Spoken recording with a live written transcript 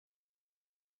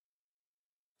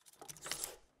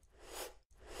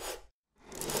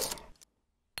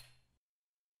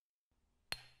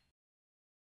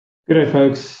G'day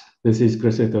folks, this is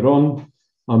Christo.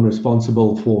 I'm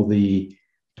responsible for the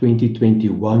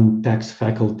 2021 Tax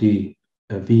Faculty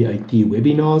VAT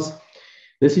webinars.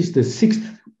 This is the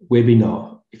 6th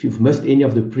webinar. If you've missed any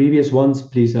of the previous ones,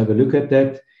 please have a look at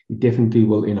that. It definitely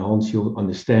will enhance your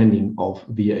understanding of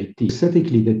VAT,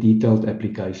 specifically the detailed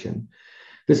application.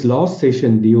 This last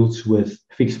session deals with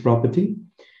fixed property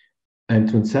and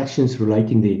transactions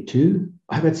relating thereto.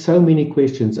 I've had so many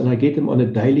questions and I get them on a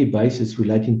daily basis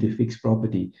relating to fixed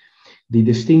property. The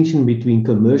distinction between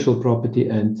commercial property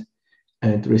and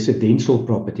residential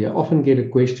property. I often get a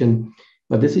question,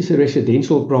 but this is a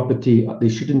residential property, there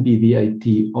shouldn't be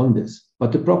VAT on this.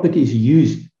 But the property is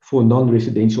used for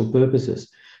non-residential purposes.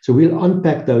 So we'll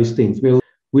unpack those things. We'll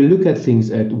look at things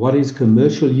at what is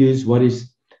commercial use, what is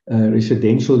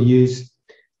residential use,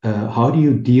 how do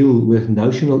you deal with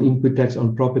notional input tax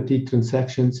on property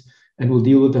transactions, and we'll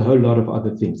deal with a whole lot of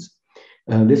other things.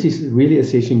 This is really a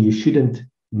session you shouldn't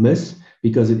miss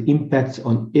because it impacts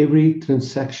on every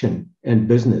transaction and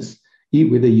business,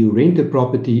 whether you rent a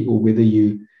property or whether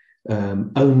you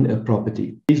own a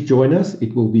property. Please join us.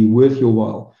 It will be worth your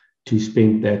while to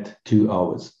spend that 2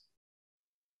 hours.